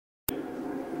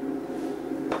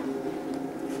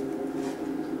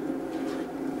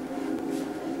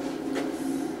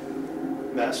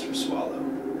Master Swallow.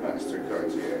 Master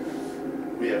Cartier.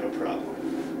 We have a problem.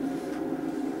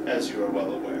 As you are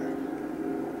well aware,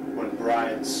 when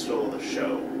Brian stole the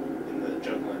show in the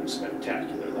Juggling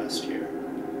Spectacular last year,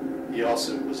 he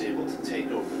also was able to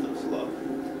take over the club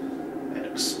and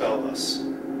expel us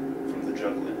from the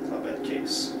Juggling Club at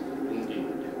Case. Indeed.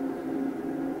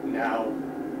 Now,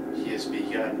 he has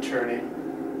begun turning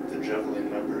the juggling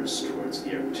members towards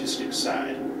the artistic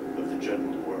side of the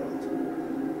juggling world.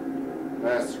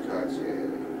 Master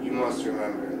Cartier, you must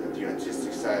remember that the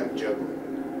artistic side of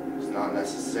juggling is not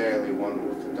necessarily one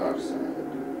with the dark side.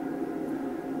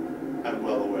 I'm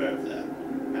well aware of that,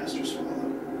 Master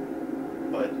Swallow.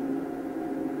 But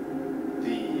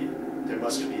there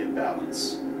must be a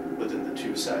balance within the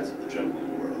two sides of the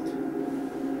juggling world.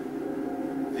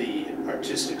 The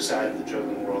artistic side of the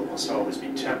juggling world must always be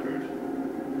tempered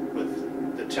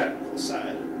with the technical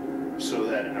side, so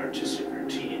that an artistic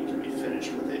routine can be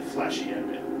finished with a flashy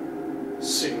ending,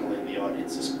 signaling the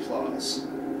audience's applause.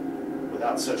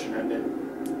 Without such an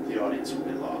ending, the audience will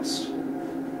be lost.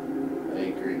 I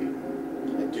agree.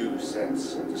 I do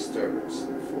sense a disturbance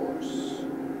in the force.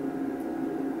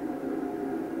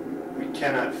 We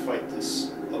cannot fight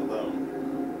this alone.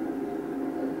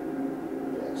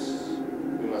 Yes.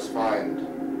 We must find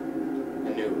a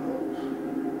new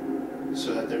hope.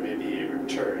 So that there may be a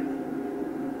return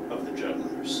of the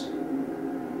jugglers.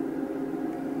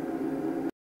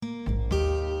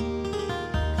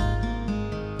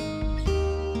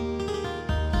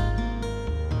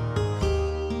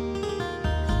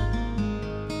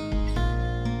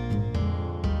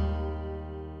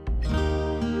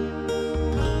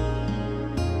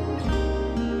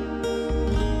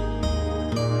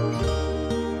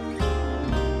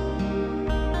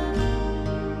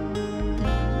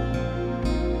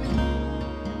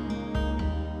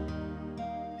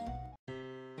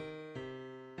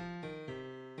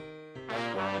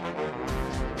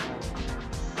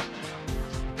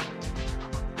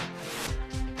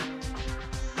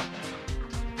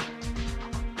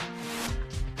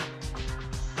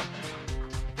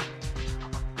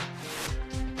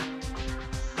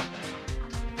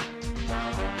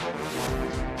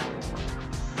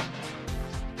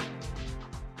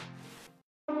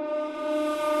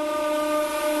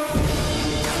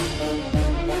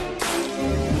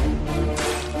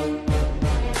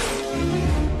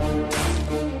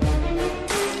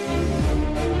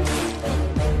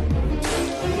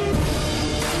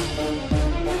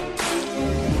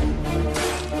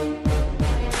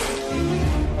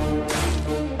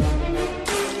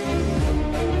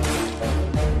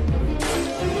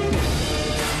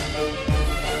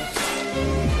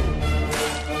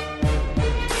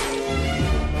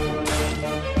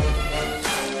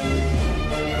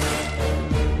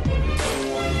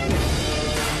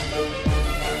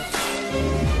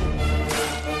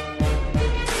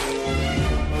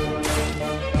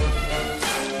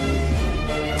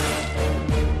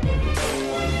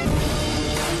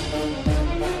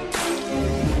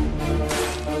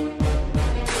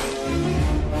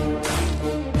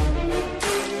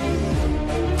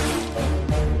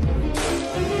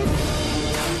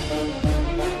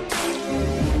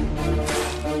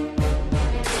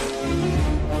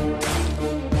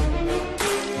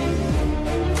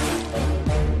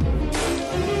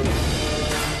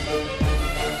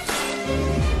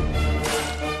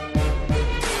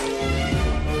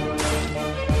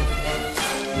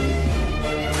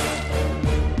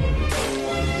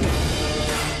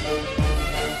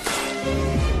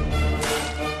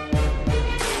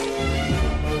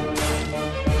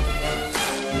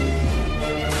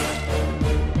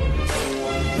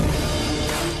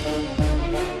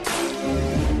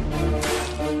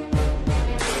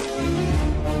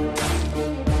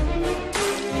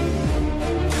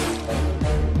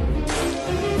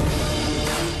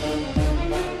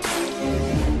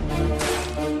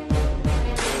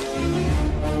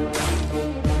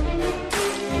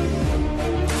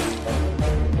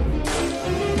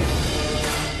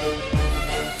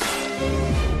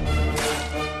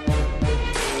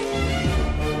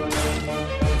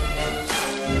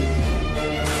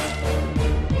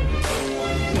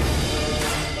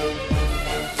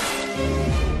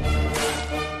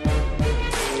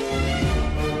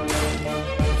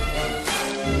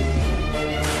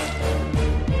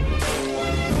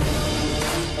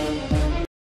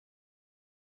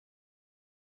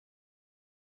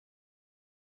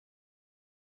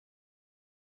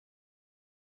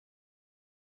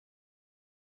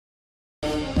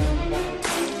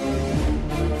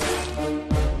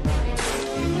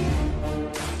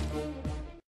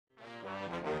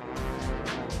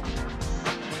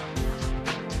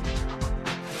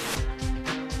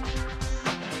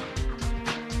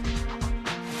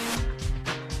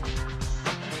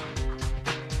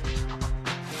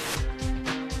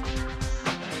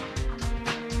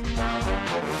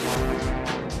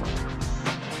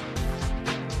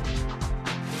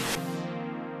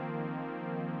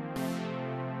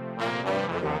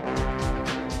 Bye.